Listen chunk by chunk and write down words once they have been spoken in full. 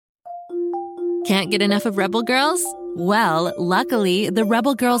Can't get enough of Rebel Girls? Well, luckily, the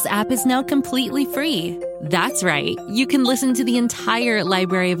Rebel Girls app is now completely free. That's right. You can listen to the entire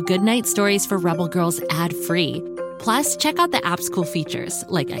library of goodnight stories for Rebel Girls ad-free. Plus, check out the app's cool features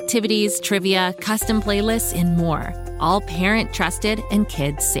like activities, trivia, custom playlists, and more. All parent-trusted and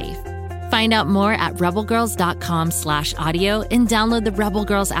kids-safe. Find out more at rebelgirls.com/audio and download the Rebel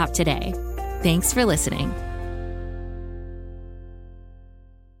Girls app today. Thanks for listening.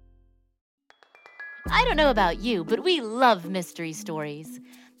 I don't know about you, but we love mystery stories.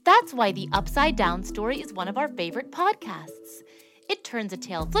 That's why The Upside Down Story is one of our favorite podcasts. It turns a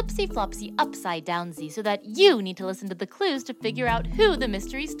tale flipsy-flopsy upside-downsy so that you need to listen to the clues to figure out who the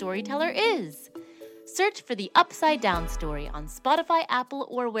mystery storyteller is. Search for The Upside Down Story on Spotify, Apple,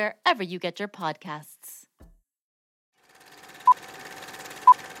 or wherever you get your podcasts.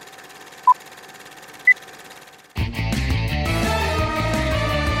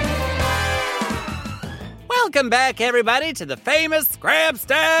 Welcome back, everybody, to the famous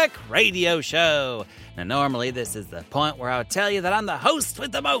Grabstack radio show. Now, normally, this is the point where I'll tell you that I'm the host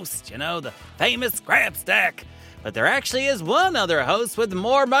with the most, the famous Grabstack. But there actually is one other host with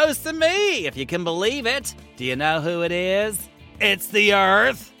more most than me, if you can believe it. Do you know who it is? It's the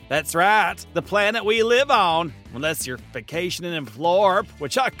Earth. That's right, the planet we live on. Unless you're vacationing in Florp,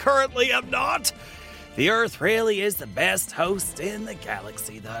 which I currently am not. The Earth really is the best host in the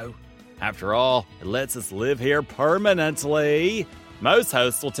galaxy, though. After all, it lets us live here permanently. Most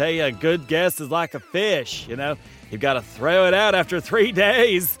hosts will tell you a good guess is like a fish, You've got to throw it out after 3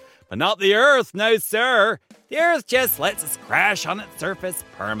 days. But not the Earth, no sir. The Earth just lets us crash on its surface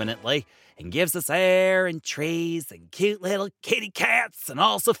permanently and gives us air and trees and cute little kitty cats and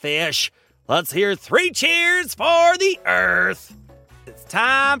also fish. Let's hear 3 cheers for the Earth. It's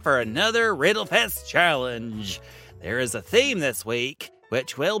time for another Riddlefest challenge. There is a theme this week,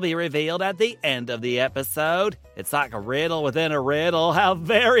 which will be revealed at the end of the episode. It's like a riddle within a riddle. How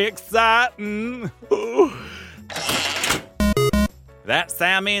very exciting. That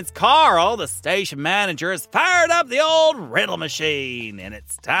sound means Carl, the station manager, has fired up the old riddle machine, and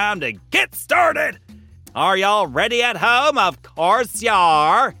it's time to get started. Are y'all ready at home? Of course you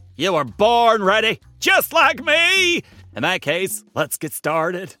are. You were born ready, just like me. In that case, let's get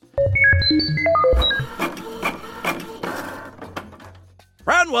started.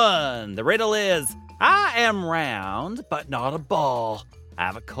 Round 1. The riddle is, I am round, but not a ball. I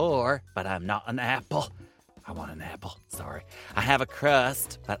have a core, but I'm not an apple. I want an apple, sorry. I have a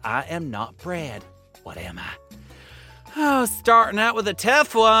crust, but I am not bread. What am I? Oh, starting out with a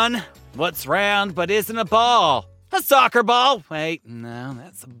tough one. What's round but isn't a ball? A soccer ball. Wait, no,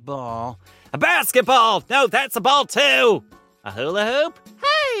 that's a ball. A basketball. No, that's a ball too. A hula hoop?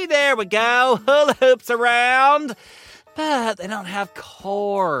 Hey, there we go. Hula hoops around. But they don't have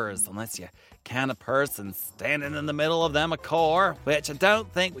cores, unless you count a person standing in the middle of them a core, which I don't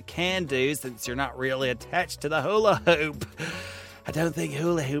think we can do since you're not really attached to the hula hoop. I don't think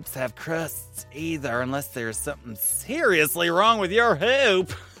hula hoops have crusts either, unless there's something seriously wrong with your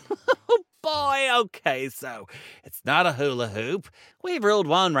hoop. Oh boy, okay, so it's not a hula hoop. We've ruled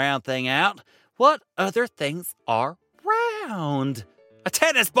one round thing out. What other things are round? A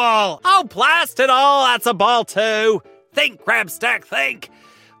tennis ball! Oh, blast it all, that's a ball too! Think, Grabstack, think!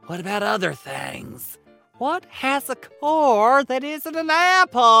 What about other things? What has a core that isn't an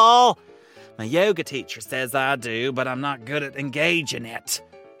apple? My yoga teacher says I do, but I'm not good at engaging it.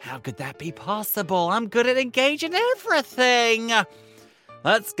 How could that be possible? I'm good at engaging everything.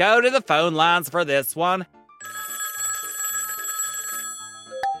 Let's go to the phone lines for this one.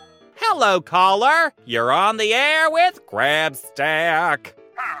 Hello, caller. You're on the air with Grabstack.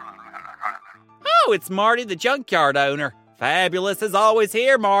 Oh, it's Marty, the junkyard owner. Fabulous as always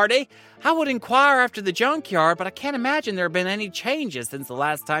here, Marty. I would inquire after the junkyard, but I can't imagine there have been any changes since the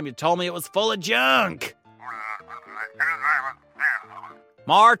last time you told me it was full of junk.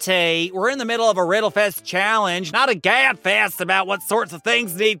 Marty, we're in the middle of a Riddlefest challenge, not a gadfest about what sorts of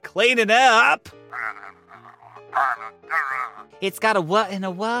things need cleaning up. It's got a what and a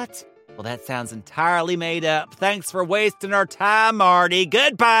what? Well, that sounds entirely made up. Thanks for wasting our time, Marty.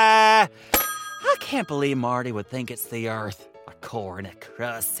 Goodbye. I can't believe Marty would think it's the Earth. A core and a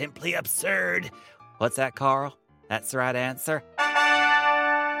crust. Simply absurd. What's that, Carl? That's the right answer.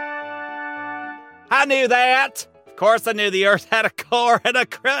 I knew that. Of course I knew the Earth had a core and a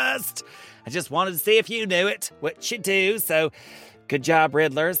crust. I just wanted to see if you knew it, which you do. So, good job,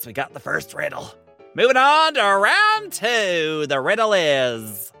 Riddlers. We got the first riddle. Moving on to round 2. The riddle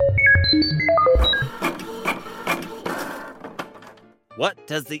is... What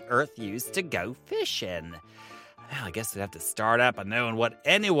does the Earth use to go fishing? Well, I guess we'd have to start out by knowing what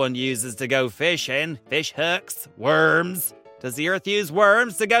anyone uses to go fishing. Fish hooks, worms. Does the Earth use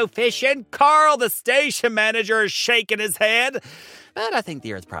worms to go fishing? Carl, the station manager, is shaking his head. But I think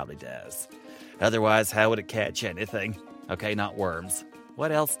the Earth probably does. Otherwise, how would it catch anything? Okay, not worms.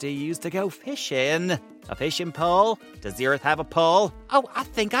 What else do you use to go fishing? A fishing pole? Does the Earth have a pole? Oh, I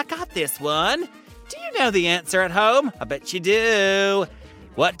think I got this one. Do you know the answer at home? I bet you do.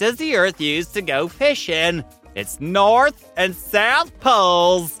 What does the Earth use to go fishing? It's North and South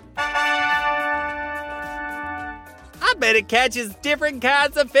poles. I bet it catches different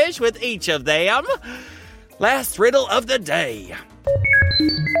kinds of fish with each of them. Last riddle of the day.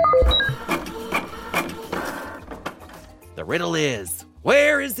 The riddle is,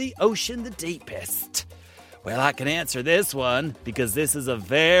 where is the ocean the deepest? Well, I can answer this one because this is a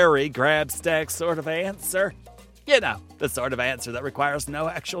very Grabstack sort of answer. You know, the sort of answer that requires no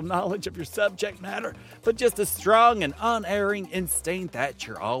actual knowledge of your subject matter, but just a strong and unerring instinct that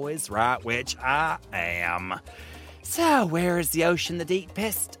you're always right, which I am. So, where is the ocean the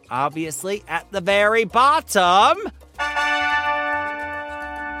deepest? Obviously, at the very bottom.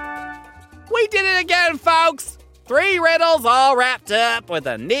 We did it again, folks! 3 riddles all wrapped up with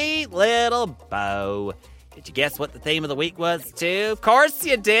a neat little bow. Did you guess what the theme of the week was, too? Of course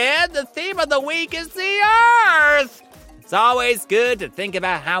you did! The theme of the week is the Earth! It's always good to think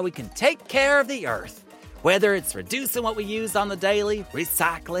about how we can take care of the Earth. Whether it's reducing what we use on the daily,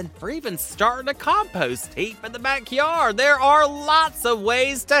 recycling, or even starting a compost heap in the backyard, there are lots of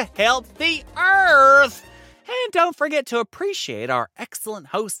ways to help the Earth. And don't forget to appreciate our excellent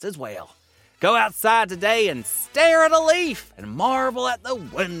host as well. Go outside today and stare at a leaf and marvel at the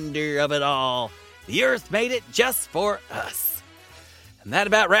wonder of it all. The Earth made it just for us. And that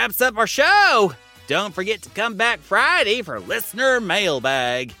about wraps up our show. Don't forget to come back Friday for Listener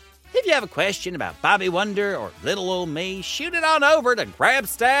Mailbag. If you have a question about Bobby Wonder or little old me, shoot it on over to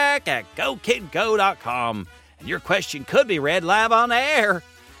Grabstack at GoKidGo.com, and your question could be read live on air.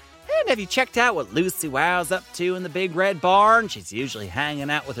 And have you checked out what Lucy Wow's up to in the big red barn? She's usually hanging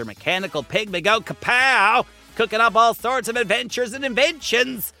out with her mechanical pygmy goat Kapow, cooking up all sorts of adventures and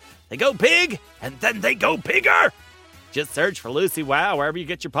inventions. They go big, and then they go bigger. Just search for Lucy Wow wherever you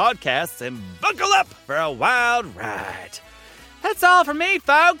get your podcasts and buckle up for a wild ride. That's all from me,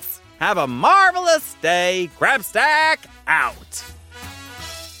 folks. Have a marvelous day. Grabstack out.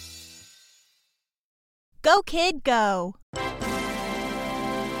 Go, kid, go.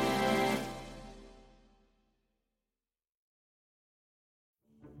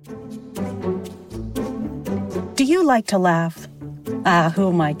 Do you like to laugh? Who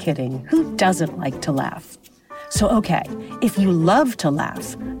am I kidding? Who doesn't like to laugh? So, okay, if you love to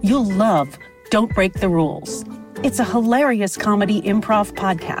laugh, you'll love Don't Break the Rules. It's a hilarious comedy improv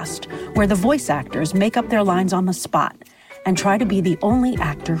podcast where the voice actors make up their lines on the spot and try to be the only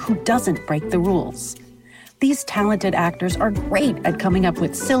actor who doesn't break the rules. These talented actors are great at coming up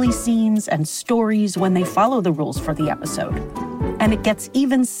with silly scenes and stories when they follow the rules for the episode. And it gets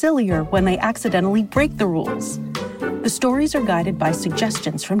even sillier when they accidentally break the rules. The stories are guided by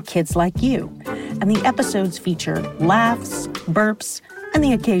suggestions from kids like you, and the episodes feature laughs, burps, and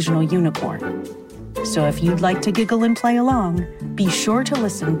the occasional unicorn. So if you'd like to giggle and play along, be sure to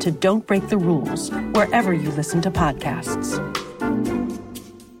listen to Don't Break the Rules wherever you listen to podcasts.